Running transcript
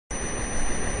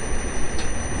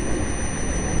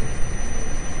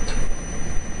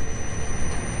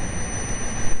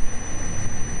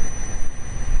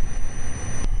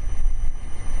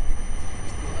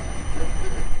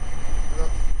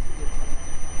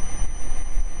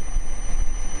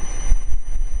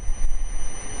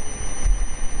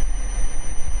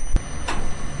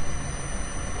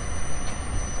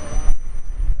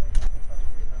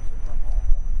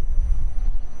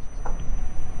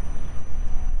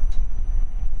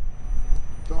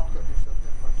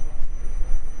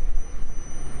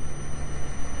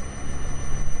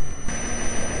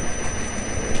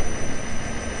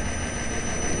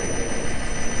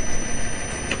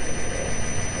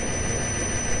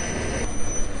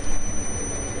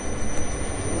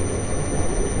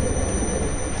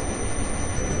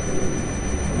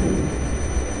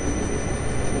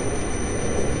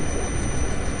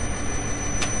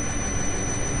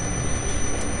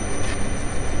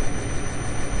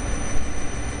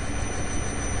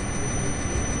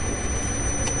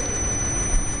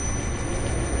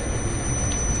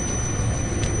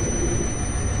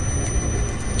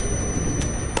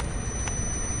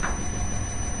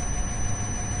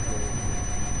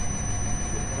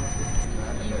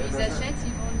ils achètent,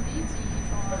 ils vendent vite, ils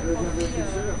font un profit,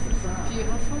 puis ils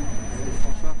refont.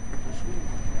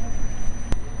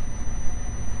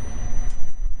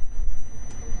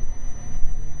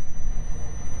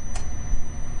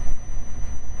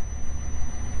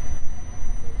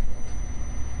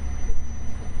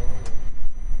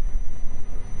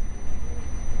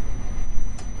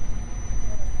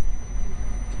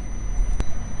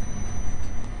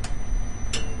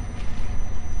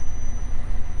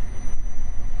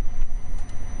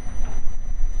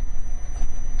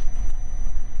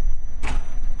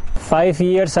 Five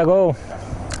years ago,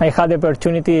 I had the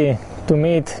opportunity to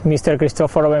meet Mr.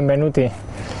 Cristoforo Benvenuti.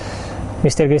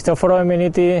 Mr. Cristoforo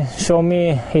Benvenuti showed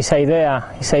me his idea.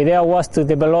 His idea was to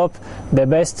develop the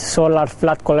best solar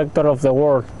flat collector of the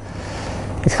world.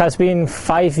 It has been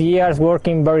 5 years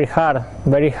working very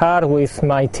hard with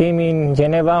my team in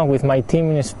Geneva, with my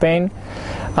team in Spain,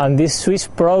 and this Swiss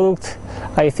product,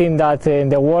 I think that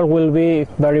the world will be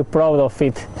very proud of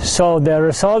it. So the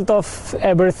result of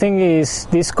everything is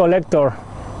this collector,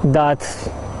 that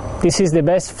this is the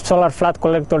best solar flat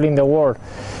collector in the world.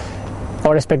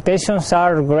 Our expectations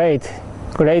are great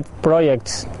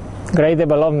projects, great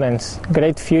developments,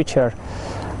 great future.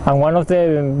 And one of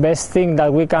the best things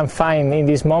that we can find in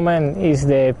this moment is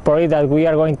the project that we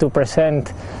are going to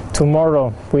present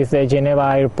tomorrow with the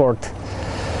Geneva airport.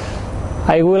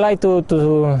 I would like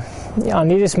to on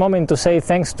this moment to say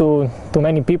thanks to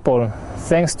many people.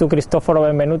 Thanks to Cristoforo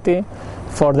Benvenuti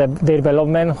for the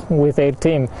development with their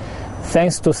team.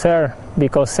 Thanks to CERN,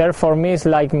 because CERN for me is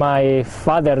like my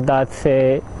father, that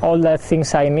all the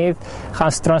things I need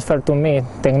has transferred to me: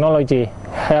 technology,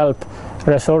 help,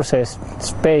 resources,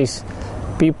 space,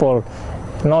 people,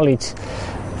 knowledge.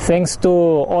 Thanks to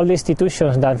all the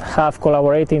institutions that have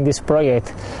collaborated in this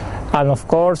project. And of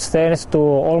course, thanks to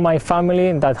all my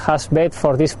family that has bet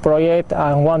for this project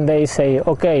and one day say,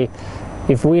 okay,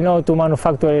 if we know to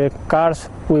manufacture cars,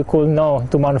 we could know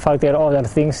to manufacture other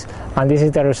things, and this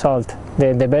is the result,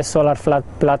 the best solar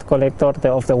flat collector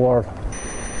of the world.